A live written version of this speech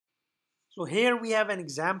So here we have an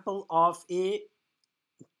example of a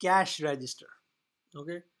cash register.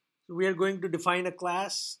 Okay, so we are going to define a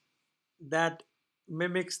class that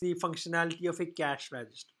mimics the functionality of a cash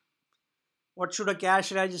register. What should a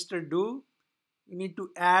cash register do? You need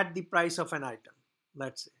to add the price of an item.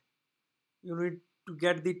 Let's say you need to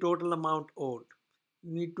get the total amount owed.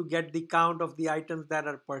 You need to get the count of the items that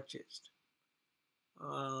are purchased.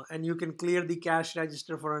 And you can clear the cash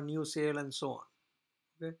register for a new sale and so on.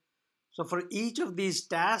 Okay? So for each of these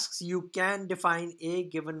tasks, you can define a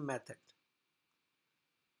given method.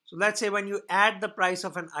 So let's say when you add the price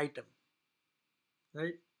of an item,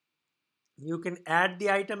 right? You can add the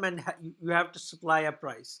item and you have to supply a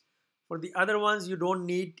price. For the other ones, you don't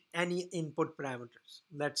need any input parameters,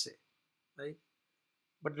 let's say, right?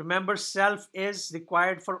 But remember, self is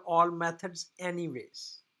required for all methods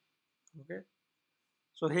anyways. Okay.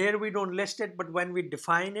 So here we don't list it, but when we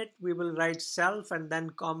define it, we will write self and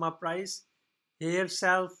then comma price. Here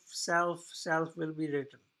self, self, self will be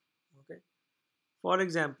written. Okay. For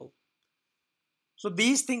example, so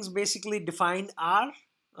these things basically define our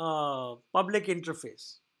public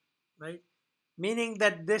interface, right? Meaning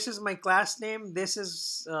that this is my class name, this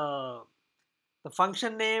is the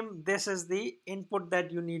function name, this is the input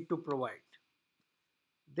that you need to provide.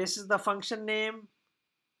 This is the function name,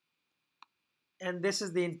 and this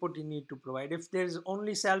is the input you need to provide. If there is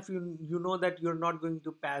only self, you know that you're not going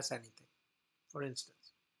to pass anything, for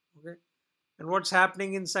instance. Okay. And what's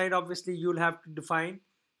happening inside, obviously you'll have to define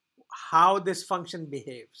how this function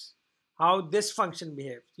behaves, how this function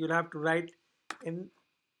behaves. You'll have to write in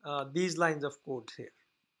these lines of code here,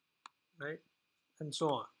 right? And so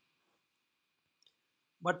on.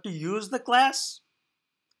 But to use the class,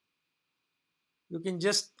 you can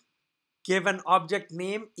just give an object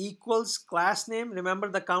name equals class name. Remember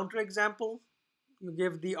the counter example? You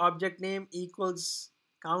give the object name equals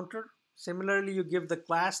counter. Similarly, you give the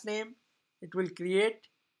class name, it will create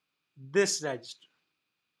this register,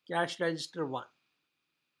 cash register 1.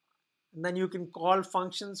 And then you can call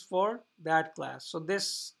functions for that class. So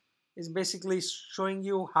this is basically showing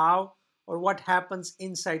you how or what happens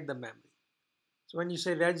inside the memory. So when you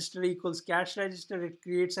say register equals cash register, it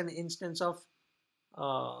creates an instance of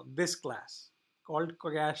this class called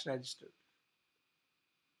cash register.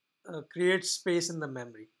 Creates space in the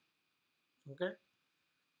memory. Okay.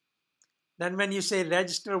 Then when you say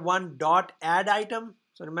register 1 dot add item,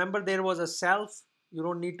 so remember there was a self, you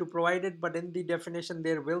don't need to provide it, but in the definition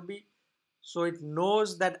there will be. So it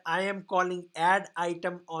knows that I am calling add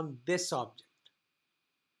item on this object,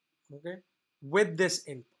 okay, with this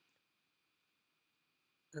input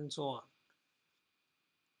and so on.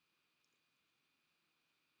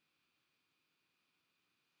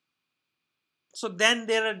 So then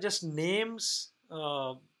there are just names.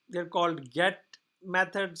 They're called get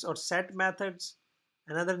methods or set methods.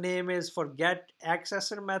 Another name is for get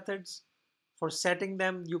accessor methods. For setting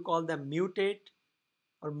them, you call them mutate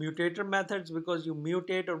or mutator methods because you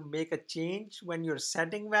mutate or make a change when you're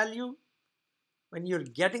setting value. When you're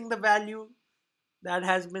getting the value that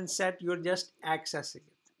has been set, you're just accessing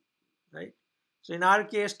it, right? So in our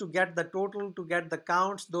case, to get the total, to get the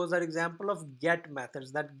counts, those are example of get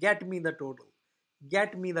methods that get me the total,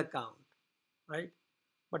 get me the count, right?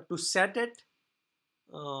 But to set it,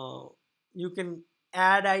 uh, you can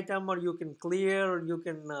add item or you can clear or you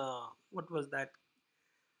can, what was that?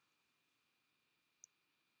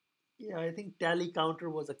 Yeah, I think tally counter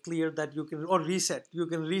was a clear that you can, or reset, you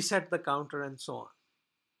can reset the counter and so on,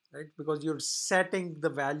 right? Because you're setting the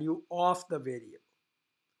value of the variable,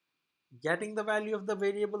 getting the value of the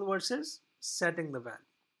variable versus setting the value,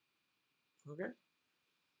 okay?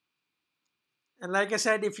 And like I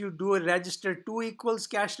said, if you do a register 2 equals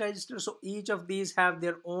cash register, so each of these have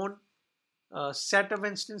their own set of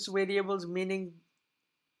instance variables, meaning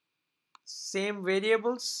same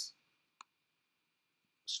variables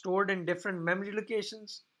stored in different memory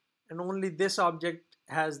locations, and only this object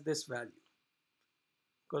has this value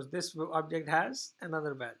because this object has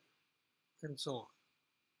another value and so on.